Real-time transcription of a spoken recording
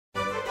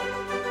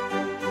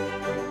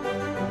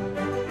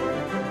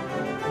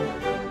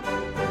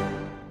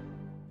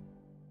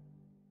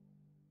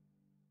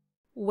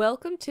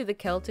Welcome to the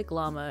Celtic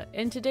Llama.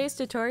 In today's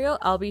tutorial,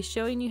 I'll be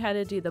showing you how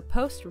to do the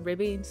post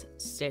ribbings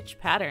stitch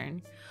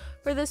pattern.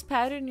 For this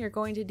pattern, you're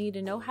going to need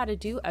to know how to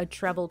do a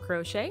treble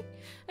crochet.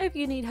 If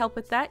you need help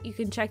with that, you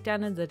can check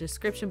down in the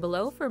description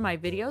below for my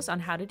videos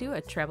on how to do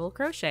a treble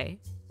crochet.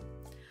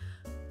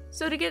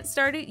 So to get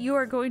started, you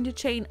are going to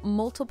chain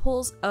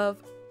multiples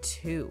of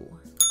 2.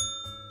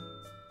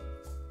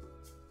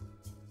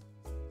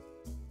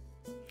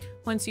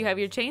 Once you have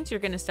your chains, you're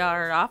going to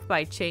start off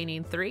by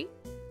chaining 3.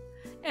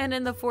 And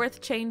in the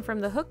 4th chain from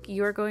the hook,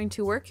 you are going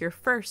to work your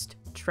first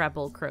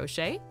treble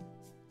crochet,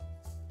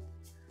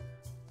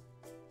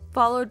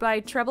 followed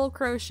by treble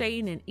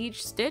crocheting in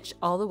each stitch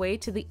all the way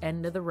to the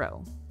end of the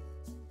row.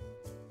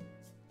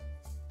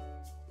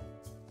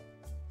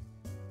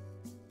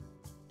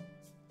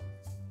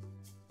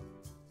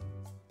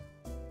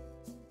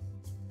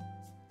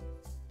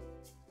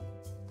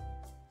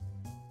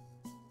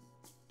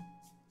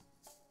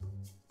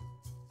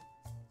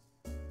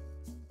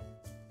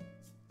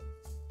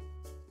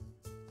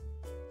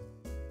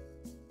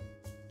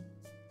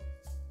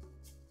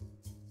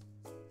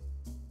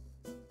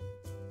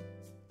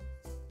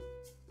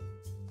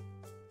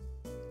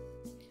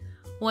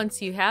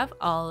 Once you have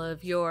all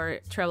of your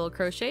treble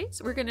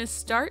crochets, we're going to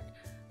start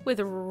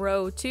with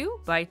row 2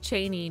 by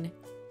chaining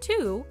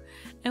 2,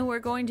 and we're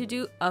going to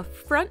do a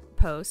front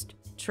post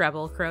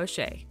treble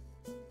crochet.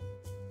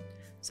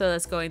 So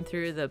that's going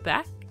through the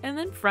back and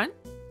then front.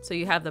 So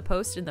you have the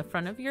post in the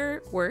front of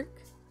your work,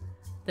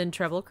 then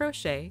treble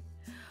crochet,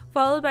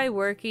 followed by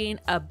working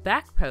a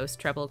back post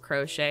treble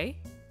crochet.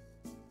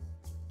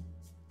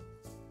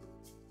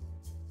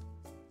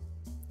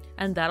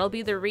 And that'll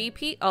be the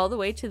repeat all the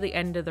way to the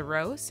end of the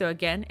row. So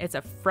again, it's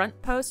a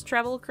front post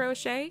treble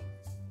crochet,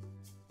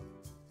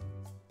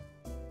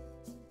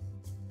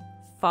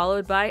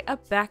 followed by a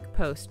back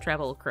post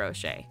treble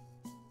crochet.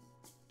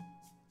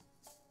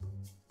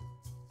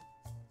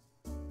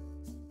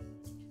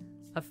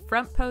 A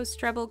front post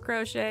treble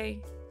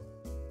crochet,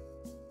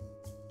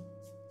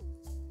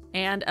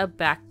 and a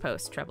back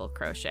post treble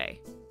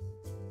crochet.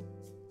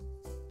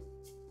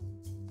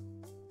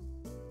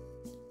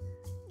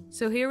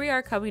 So here we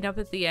are coming up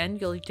at the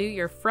end. You'll do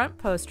your front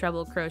post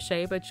treble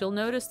crochet, but you'll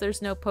notice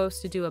there's no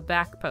post to do a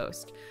back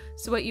post.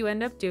 So what you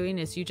end up doing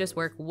is you just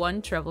work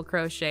one treble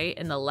crochet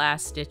in the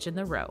last stitch in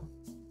the row.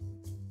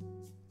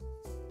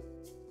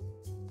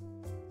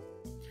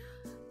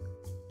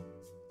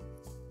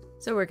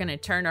 So we're going to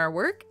turn our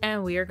work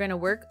and we are going to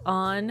work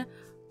on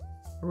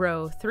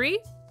row 3.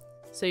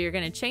 So you're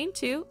going to chain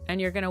 2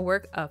 and you're going to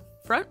work a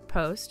front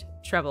post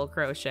treble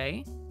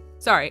crochet.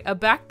 Sorry, a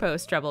back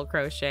post treble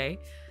crochet,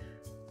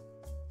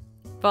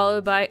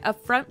 followed by a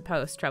front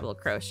post treble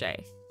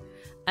crochet,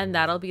 and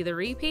that'll be the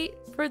repeat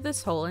for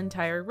this whole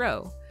entire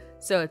row.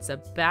 So it's a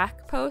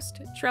back post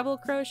treble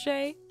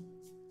crochet,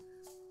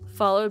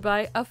 followed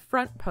by a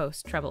front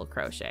post treble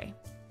crochet.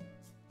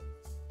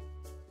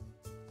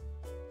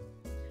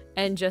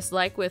 And just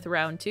like with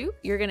round 2,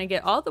 you're going to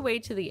get all the way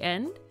to the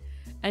end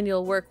and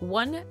you'll work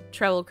one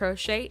treble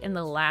crochet in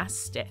the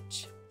last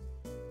stitch.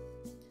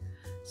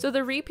 So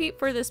the repeat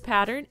for this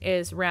pattern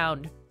is row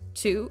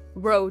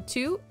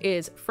 2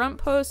 is front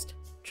post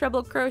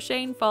treble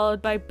crocheting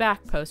followed by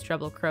back post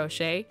treble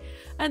crochet,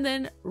 and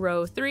then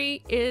row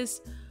 3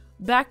 is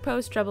back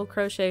post treble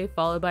crochet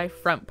followed by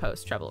front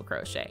post treble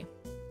crochet.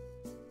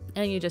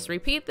 And you just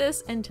repeat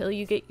this until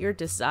you get your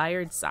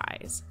desired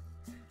size.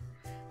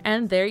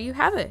 And there you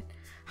have it,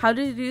 how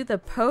to do the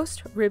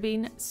post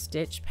ribbing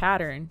stitch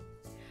pattern.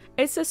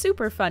 It's a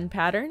super fun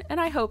pattern and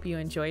I hope you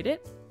enjoyed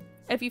it.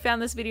 If you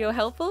found this video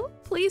helpful,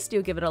 please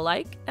do give it a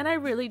like, and I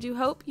really do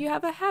hope you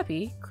have a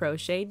happy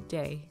crocheted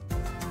day.